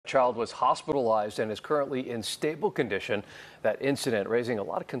child was hospitalized and is currently in stable condition. That incident raising a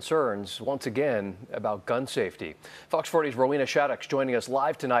lot of concerns once again about gun safety. Fox 40's Rowena Shaddix joining us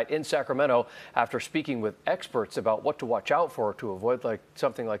live tonight in Sacramento after speaking with experts about what to watch out for to avoid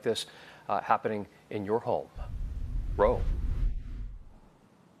something like this happening in your home. Row.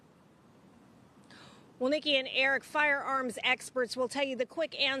 Well, Nikki and Eric, firearms experts will tell you the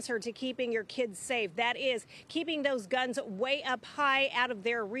quick answer to keeping your kids safe. That is keeping those guns way up high out of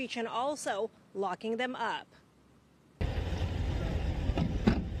their reach and also locking them up.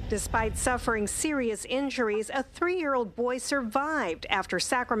 Despite suffering serious injuries, a 3-year-old boy survived after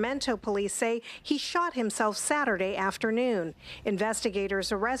Sacramento police say he shot himself Saturday afternoon.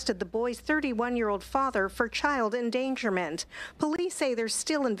 Investigators arrested the boy's 31-year-old father for child endangerment. Police say they're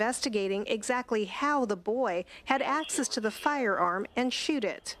still investigating exactly how the boy had access to the firearm and shoot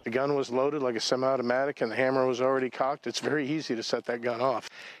it. The gun was loaded like a semi-automatic and the hammer was already cocked. It's very easy to set that gun off.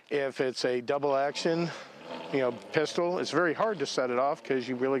 If it's a double action, pistol, it's very hard to set it off because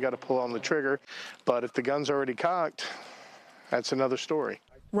you really got to pull on the trigger. But if the gun's already cocked, that's another story.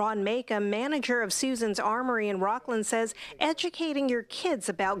 Ron Macom, manager of Susan's Armory in Rockland, says educating your kids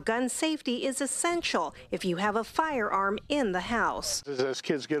about gun safety is essential if you have a firearm in the house. As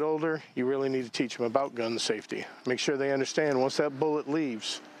kids get older, you really need to teach them about gun safety. Make sure they understand once that bullet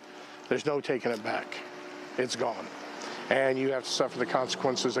leaves, there's no taking it back. It's gone. And you have to suffer the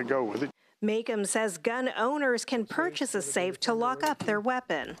consequences that go with it. Macom says gun owners can purchase a safe to lock up their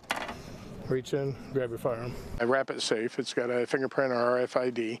weapon. Reach in, grab your firearm. I wrap it safe. It's got a fingerprint or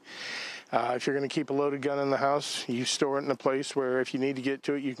RFID. If you're going to keep a loaded gun in the house, you store it in a place where if you need to get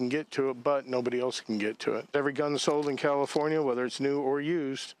to it, you can get to it, but nobody else can get to it. Every gun sold in California, whether it's new or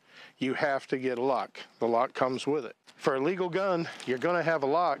used, you have to get a lock. The lock comes with it. For a legal gun, you're going to have a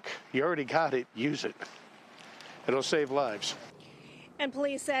lock. You already got it. Use it. It'll save lives. And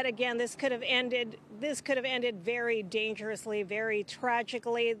police said, again, this could have ended very dangerously, very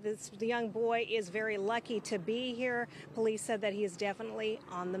tragically. The young boy is very lucky to be here. Police said that he is definitely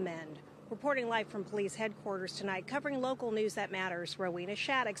on the mend. Reporting live from police headquarters tonight, covering local news that matters, Rowena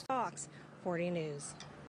Shaddix, Fox 40 News.